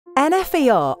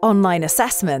NFER online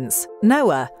assessments,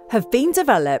 NFER, have been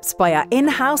developed by our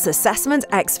in-house assessment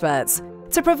experts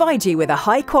to provide you with a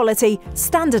high-quality,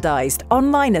 standardised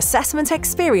online assessment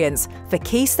experience for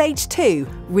Key Stage 2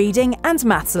 reading and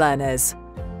maths learners,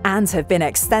 and have been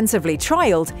extensively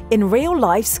trialled in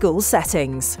real-life school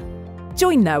settings.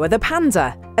 Join Noah the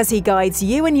Panda as he guides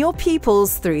you and your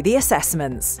pupils through the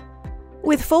assessments.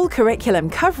 With full curriculum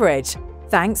coverage,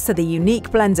 thanks to the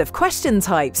unique blend of question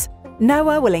types,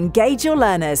 Noah will engage your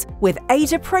learners with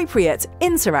age-appropriate,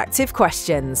 interactive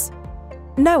questions.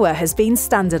 Noah has been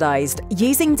standardised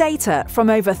using data from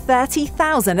over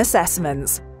 30,000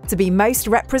 assessments to be most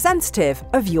representative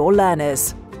of your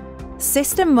learners.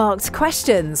 System-marked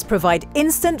questions provide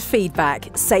instant feedback,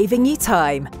 saving you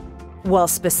time, while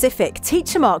specific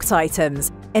teacher-marked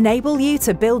items enable you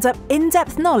to build up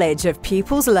in-depth knowledge of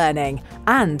pupils' learning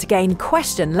and gain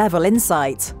question-level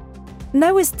insight.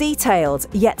 Noah's detailed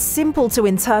yet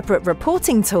simple-to-interpret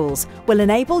reporting tools will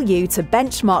enable you to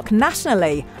benchmark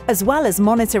nationally as well as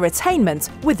monitor attainment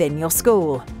within your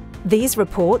school. These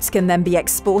reports can then be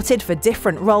exported for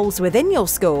different roles within your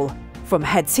school, from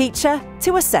head teacher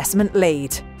to assessment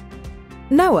lead.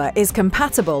 Noah is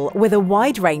compatible with a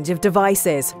wide range of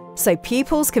devices, so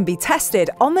pupils can be tested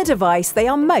on the device they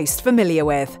are most familiar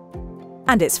with.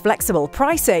 And its flexible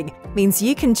pricing means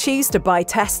you can choose to buy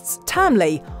tests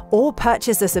termly or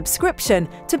purchase a subscription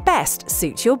to best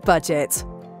suit your budget.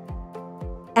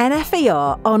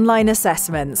 NFER online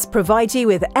assessments provide you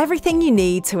with everything you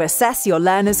need to assess your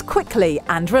learners quickly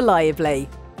and reliably,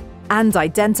 and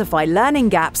identify learning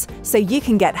gaps so you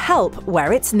can get help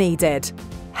where it's needed.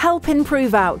 Help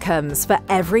improve outcomes for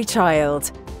every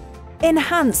child.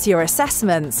 Enhance your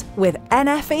assessments with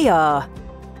NFER.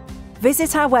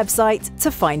 Visit our website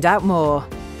to find out more.